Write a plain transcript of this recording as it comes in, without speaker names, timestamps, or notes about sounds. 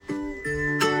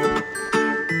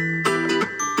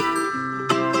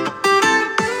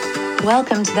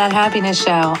Welcome to That Happiness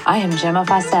Show. I am Gemma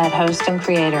Fawcett, host and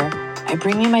creator. I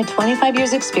bring you my 25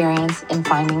 years experience in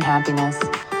finding happiness.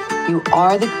 You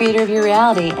are the creator of your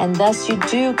reality, and thus you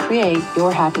do create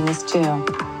your happiness too.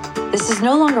 This is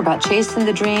no longer about chasing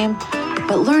the dream,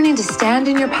 but learning to stand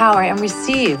in your power and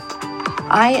receive.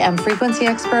 I am frequency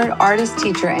expert, artist,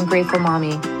 teacher, and grateful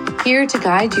mommy, here to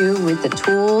guide you with the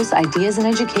tools, ideas, and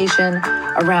education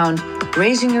around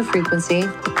raising your frequency,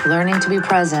 learning to be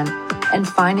present, and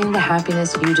finding the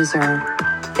happiness you deserve.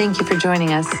 Thank you for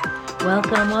joining us.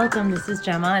 Welcome. This is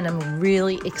Gemma, and I'm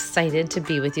really excited to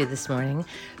be with you this morning.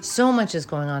 So much is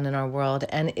going on in our world,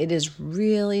 and it is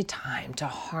really time to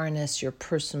harness your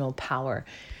personal power.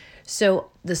 So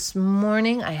this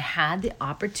morning, I had the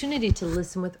opportunity to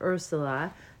listen with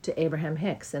Ursula to Abraham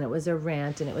Hicks, and it was a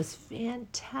rant, and it was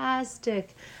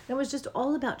fantastic. And it was just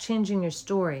all about changing your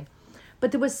story.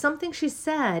 But there was something she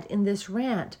said in this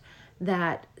rant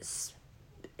that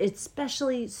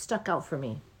especially stuck out for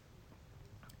me.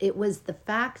 It was the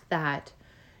fact that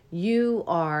you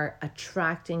are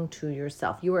attracting to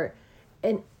yourself.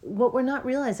 And what we're not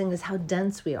realizing is how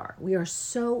dense we are. We are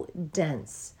so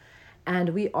dense, and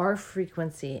we are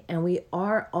frequency, and we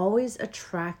are always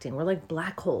attracting. We're like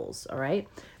black holes, all right?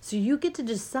 So you get to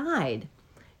decide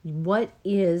what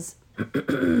is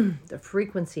the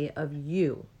frequency of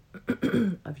you,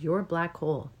 of your black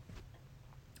hole.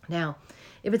 Now,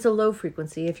 if it's a low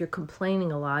frequency, if you're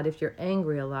complaining a lot, if you're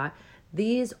angry a lot,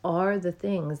 these are the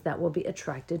things that will be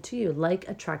attracted to you. Like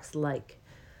attracts like.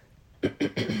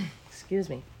 Excuse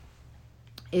me.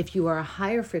 If you are a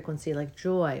higher frequency like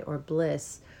joy or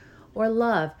bliss or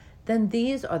love, then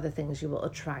these are the things you will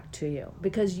attract to you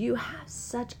because you have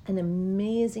such an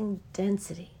amazing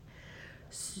density.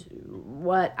 So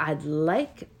what I'd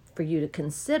like for you to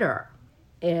consider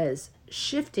is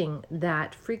shifting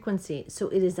that frequency so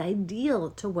it is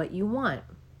ideal to what you want.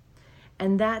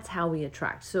 And that's how we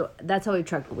attract. So that's how we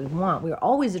attract what we want. We are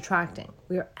always attracting.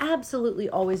 We are absolutely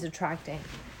always attracting.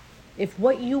 If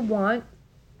what you want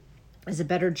is a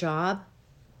better job,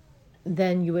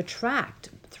 then you attract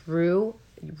through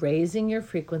raising your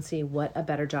frequency what a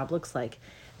better job looks like.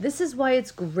 This is why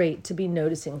it's great to be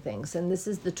noticing things. And this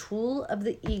is the tool of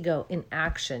the ego in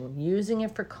action, using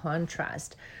it for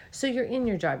contrast. So you're in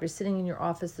your job, you're sitting in your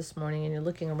office this morning and you're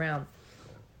looking around.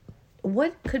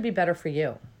 What could be better for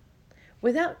you?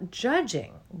 Without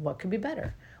judging, what could be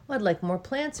better? Well, I'd like more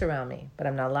plants around me, but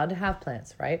I'm not allowed to have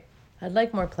plants, right? I'd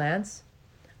like more plants.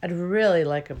 I'd really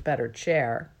like a better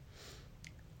chair.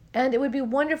 And it would be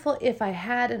wonderful if I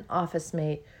had an office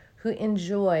mate who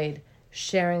enjoyed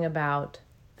sharing about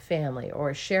family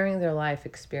or sharing their life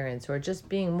experience or just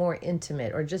being more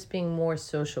intimate or just being more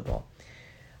sociable.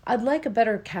 I'd like a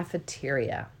better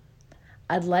cafeteria.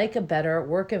 I'd like a better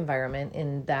work environment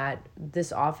in that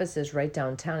this office is right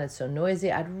downtown. It's so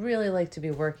noisy. I'd really like to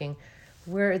be working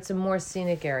where it's a more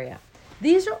scenic area.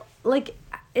 These are like,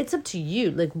 it's up to you.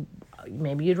 Like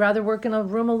maybe you'd rather work in a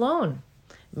room alone.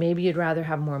 Maybe you'd rather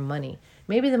have more money.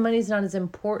 Maybe the money's not as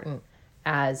important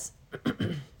as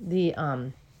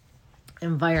the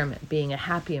environment, being a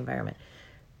happy environment.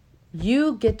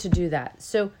 You get to do that.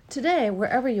 So today,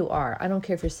 wherever you are, I don't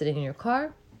care if you're sitting in your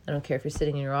car, I don't care if you're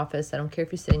sitting in your office, I don't care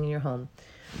if you're sitting in your home.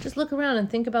 Just look around and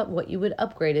think about what you would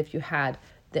upgrade if you had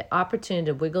the opportunity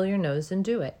to wiggle your nose and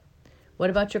do it. What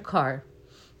about your car?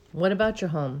 What about your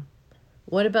home?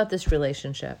 What about this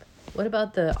relationship? What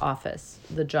about the office,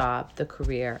 the job, the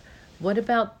career? What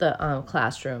about the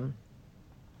classroom?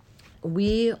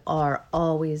 We are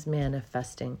always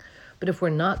manifesting. But if we're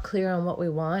not clear on what we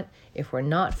want, if we're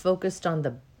not focused on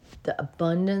the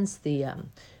abundance,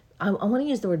 I want to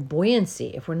use the word buoyancy.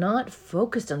 If we're not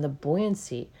focused on the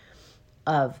buoyancy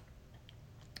of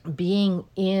being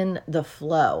in the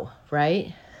flow,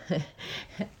 right?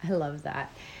 I love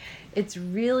that. It's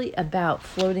really about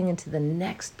floating into the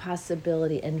next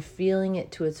possibility and feeling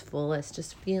it to its fullest,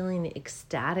 just feeling the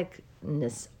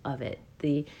ecstaticness of it,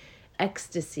 the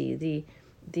ecstasy,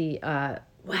 the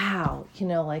wow,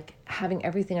 like having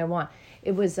everything I want.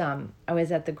 It was, I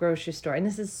was at the grocery store, and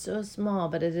this is so small,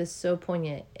 but it is so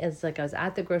poignant. It's like I was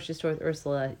at the grocery store with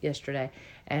Ursula yesterday,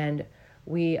 and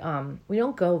we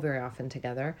don't go very often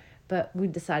together, but we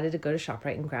decided to go to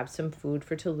ShopRite and grab some food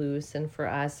for Toulouse and for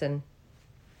us, and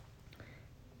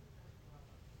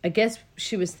I guess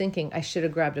she was thinking I should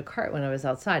have grabbed a cart when I was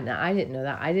outside. Now, I didn't know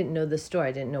that. I didn't know the store.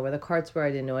 I didn't know where the carts were.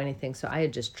 I didn't know anything, so I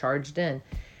had just charged in,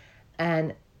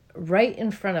 and right in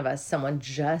front of us, someone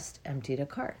just emptied a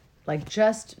cart. Like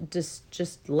just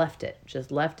left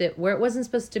it where it wasn't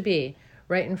supposed to be,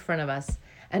 right in front of us.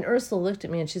 And Ursula looked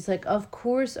at me and she's like, of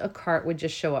course a cart would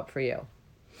just show up for you.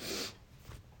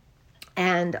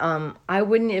 And I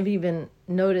wouldn't have even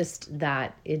noticed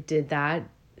that it did that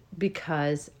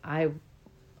because I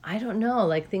don't know,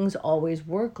 like things always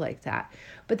work like that.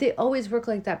 But they always work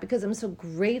like that because I'm so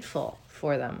grateful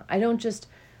for them. I don't just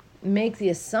make the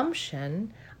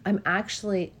assumption, I'm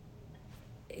actually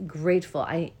grateful.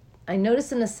 I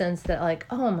notice in a sense that like,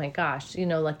 oh my gosh,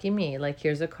 lucky me, like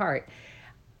here's a cart.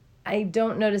 I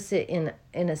don't notice it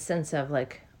in a sense of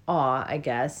like awe, I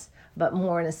guess, but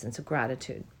more in a sense of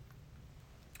gratitude.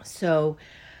 So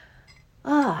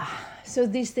so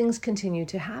these things continue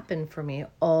to happen for me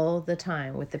all the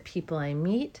time with the people I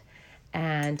meet.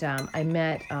 And I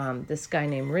met this guy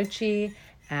named Richie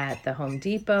at the Home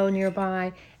Depot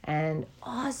nearby, and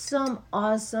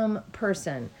awesome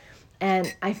person.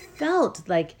 And I felt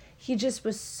like he just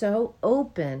was so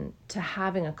open to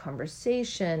having a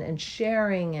conversation and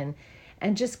sharing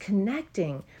and just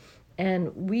connecting.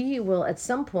 And we will at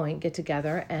some point get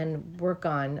together and work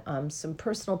on some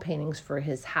personal paintings for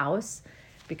his house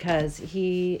because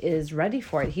he is ready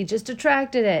for it. He just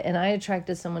attracted it, and I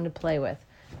attracted someone to play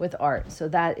with art. So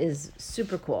that is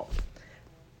super cool.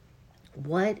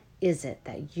 What is it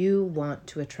that you want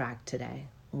to attract today?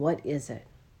 What is it?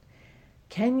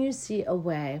 Can you see a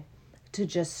way to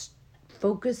just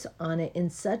focus on it in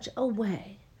such a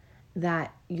way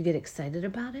that you get excited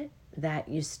about it, that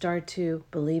you start to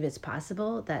believe it's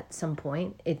possible that at some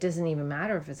point, it doesn't even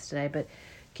matter if it's today, but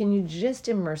can you just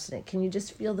immerse in it? Can you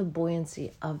just feel the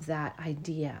buoyancy of that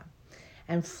idea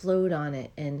and float on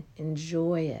it and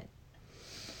enjoy it?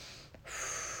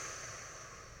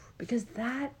 Because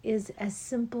that is as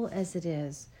simple as it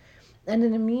is. And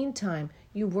in the meantime,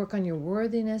 you work on your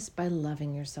worthiness by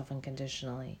loving yourself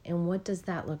unconditionally. And what does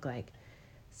that look like?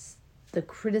 The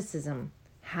criticism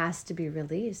has to be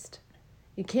released.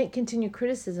 You can't continue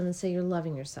criticism and say you're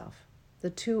loving yourself. The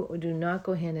two do not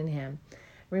go hand in hand.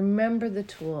 Remember the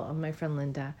tool of my friend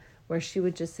Linda, where she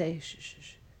would just say shh, shh,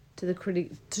 shh, to the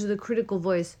critical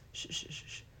voice, shh, shh, shh,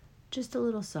 shh, just a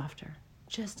little softer,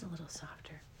 just a little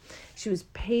softer. She was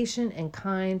patient and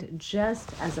kind, just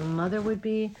as a mother would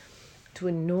be to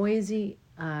a noisy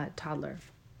toddler.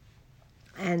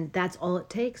 And that's all it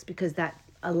takes, because that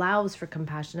allows for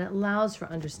compassion, it allows for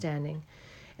understanding,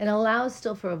 and allows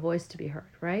still for a voice to be heard,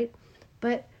 right?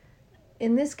 But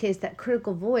in this case, that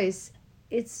critical voice,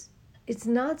 it's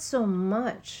not so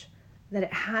much that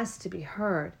it has to be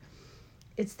heard.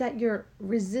 It's that you're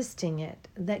resisting it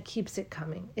that keeps it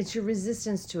coming. It's your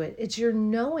resistance to it. It's your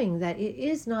knowing that it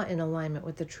is not in alignment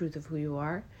with the truth of who you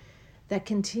are that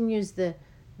continues the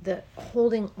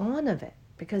holding on of it,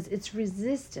 because it's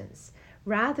resistance,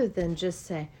 rather than just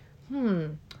say,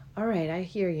 all right, I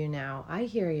hear you now. I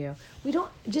hear you. We don't,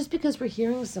 just because we're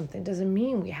hearing something doesn't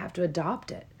mean we have to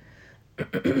adopt it.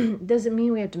 Doesn't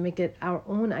mean we have to make it our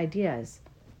own ideas.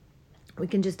 We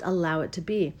can just allow it to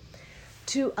be.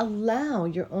 To allow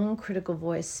your own critical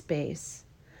voice space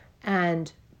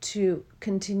and to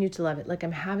continue to love it. Like,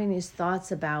 I'm having these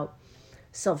thoughts about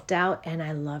self-doubt, and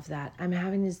I love that. I'm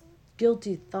having these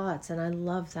guilty thoughts, and I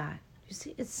love that. You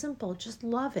see, it's simple. Just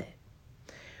love it.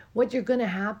 What you're going to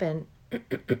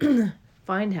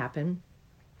find happen,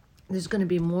 there's going to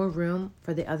be more room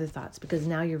for the other thoughts, because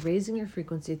now you're raising your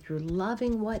frequency through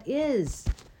loving what is.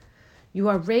 You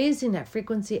are raising that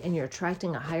frequency, and you're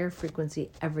attracting a higher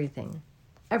frequency everything.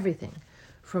 Everything.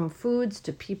 From foods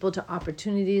to people to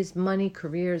opportunities, money,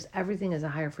 careers, everything is a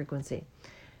higher frequency.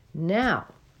 Now,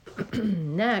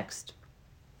 next,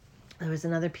 there was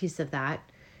another piece of that.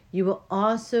 You will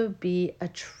also be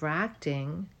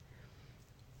attracting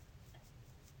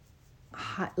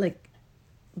let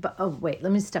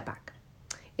me step back.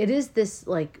 It is this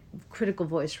like critical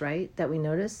voice, right, that we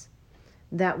notice,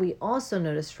 that we also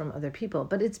notice from other people,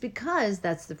 but it's because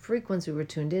that's the frequency we're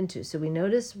tuned into. So we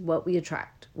notice what we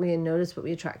attract.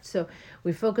 So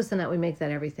we focus on that, we make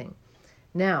that everything.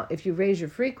 Now, if you raise your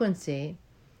frequency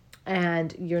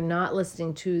and you're not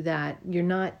listening to that, you're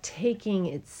not taking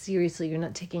it seriously, you're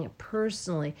not taking it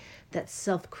personally, that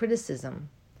self-criticism,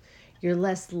 you're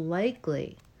less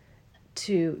likely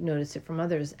to notice it from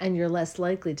others, and you're less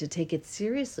likely to take it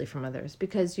seriously from others,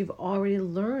 because you've already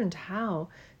learned how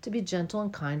to be gentle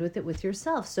and kind with it with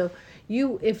yourself. So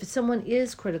if someone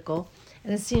is critical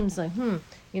and it seems like,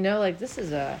 like this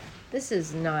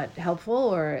is not helpful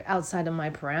or outside of my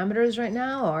parameters right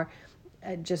now, or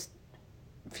it just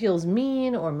feels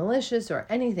mean or malicious or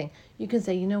anything, you can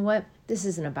say, you know what, this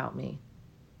isn't about me.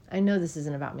 I know this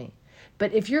isn't about me.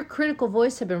 But if your critical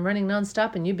voice had been running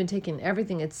nonstop and you've been taking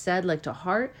everything it said like to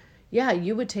heart, yeah,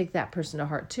 you would take that person to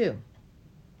heart too.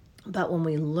 But when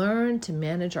we learn to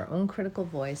manage our own critical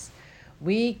voice,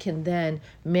 we can then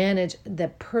manage the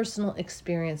personal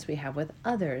experience we have with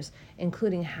others,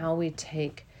 including how we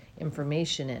take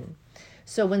information in.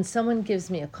 So when someone gives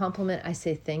me a compliment, I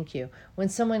say thank you. When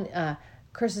someone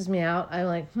curses me out, I'm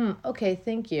like, okay,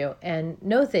 thank you. And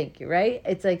no thank you, right?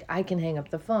 It's like I can hang up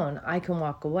the phone. I can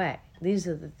walk away. These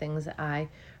are the things that I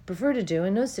prefer to do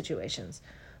in those situations.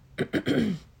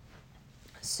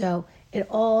 So it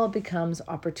all becomes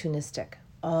opportunistic,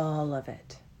 all of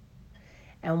it.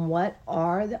 And what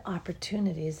are the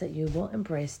opportunities that you will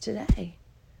embrace today?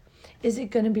 Is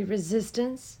it going to be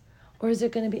resistance, or is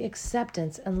it going to be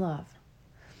acceptance and love?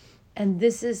 And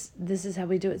this is how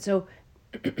we do it. So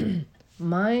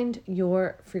mind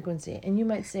your frequency. And you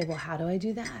might say, well, how do I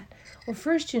do that? Well,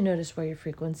 first you notice where your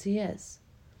frequency is.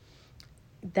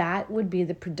 That would be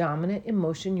the predominant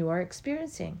emotion you are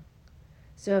experiencing.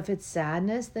 So if it's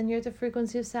sadness, then you're at the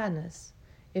frequency of sadness.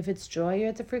 If it's joy, you're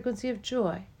at the frequency of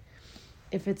joy.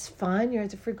 If it's fun, you're at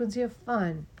the frequency of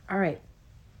fun. All right.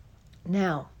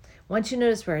 Now, once you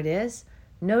notice where it is,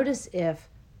 notice if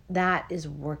that is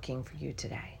working for you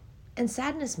today. And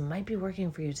sadness might be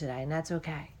working for you today, and that's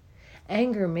okay.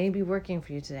 Anger may be working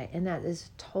for you today, and that is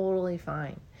totally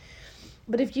fine.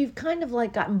 But if you've kind of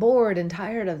like gotten bored and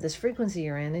tired of this frequency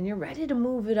you're in and you're ready to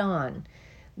move it on,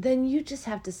 then you just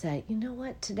have to say, you know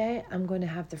what, today I'm going to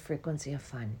have the frequency of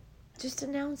fun. Just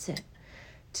announce it.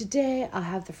 Today I'll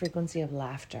have the frequency of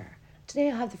laughter. Today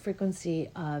I'll have the frequency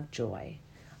of joy,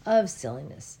 of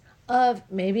silliness, of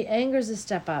maybe anger is a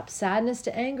step up. Sadness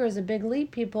to anger is a big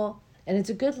leap, people, and it's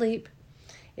a good leap.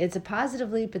 It's a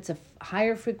positive leap. It's a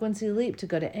higher frequency leap to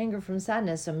go to anger from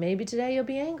sadness. So maybe today you'll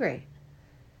be angry.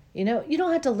 You know, you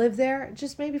don't have to live there,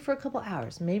 just maybe for a couple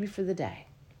hours, maybe for the day.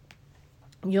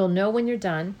 You'll know when you're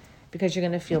done because you're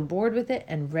going to feel bored with it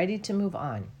and ready to move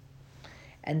on.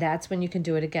 And that's when you can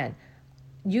do it again.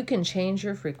 You can change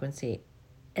your frequency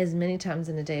as many times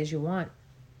in a day as you want.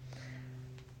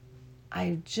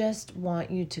 I just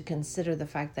want you to consider the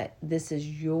fact that this is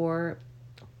your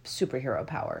superhero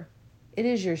power. It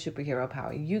is your superhero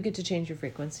power. You get to change your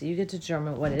frequency. You get to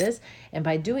determine what it is. And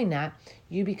by doing that,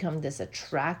 you become this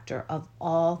attractor of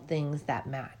all things that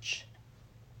match.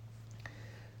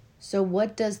 So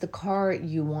what does the car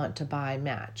you want to buy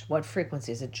match? What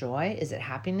frequency? Is it joy? Is it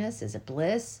happiness? Is it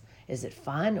bliss? Is it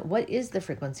fun? What is the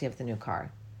frequency of the new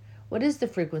car? What is the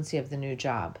frequency of the new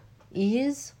job?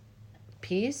 Ease?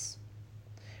 Peace?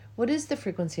 What is the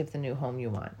frequency of the new home you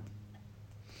want?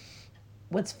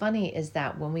 What's funny is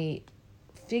that when we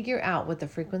figure out what the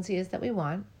frequency is that we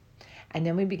want, and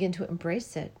then we begin to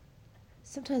embrace it,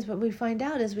 sometimes what we find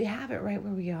out is we have it right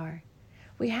where we are.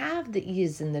 We have the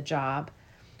ease in the job.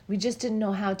 We just didn't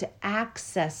know how to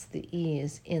access the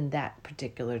ease in that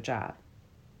particular job.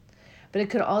 But it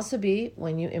could also be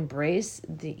when you embrace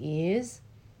the ease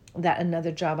that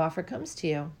another job offer comes to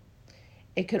you.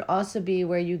 It could also be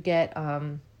where you get,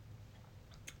 who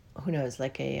knows,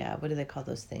 like what do they call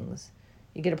those things?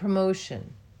 You get a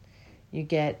promotion. You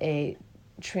get a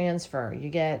transfer. You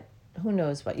get, who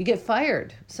knows what. You get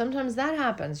fired. Sometimes that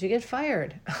happens. You get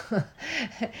fired.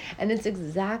 And it's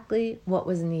exactly what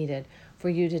was needed for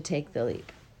you to take the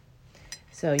leap.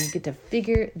 So you get to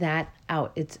figure that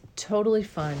out. It's totally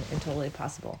fun and totally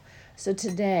possible. So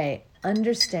today,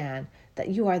 understand that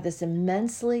you are this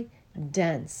immensely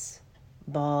dense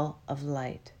ball of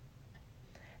light.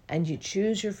 And you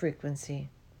choose your frequency.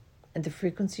 And the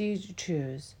frequency you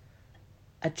choose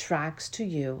attracts to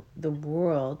you the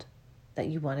world that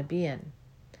you want to be in.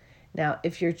 Now,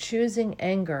 if you're choosing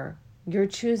anger, you're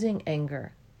choosing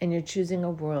anger. And you're choosing a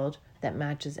world that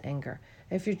matches anger.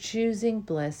 If you're choosing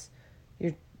bliss,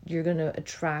 you're going to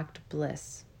attract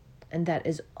bliss. And that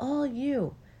is all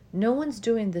you. No one's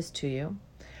doing this to you.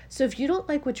 So if you don't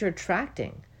like what you're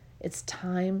attracting, it's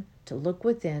time to look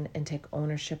within and take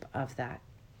ownership of that.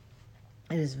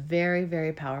 It is very,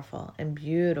 very powerful and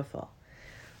beautiful.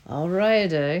 All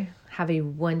righty. Have a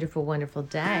wonderful, wonderful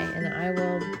day. And I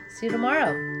will see you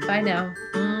tomorrow. Bye now.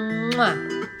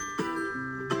 Mwah.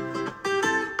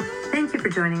 Thank you for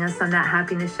joining us on That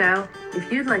Happiness Show.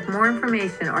 If you'd like more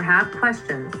information or have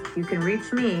questions, you can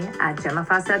reach me at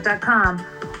GemmaFawcett.com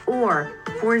or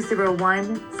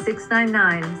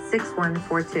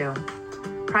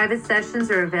 401-699-6142. Private sessions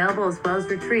are available as well as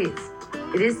retreats.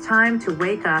 It is time to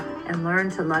wake up and learn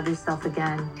to love yourself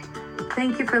again.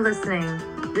 Thank you for listening.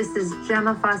 This is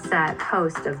Gemma Fawcett,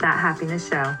 host of That Happiness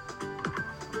Show.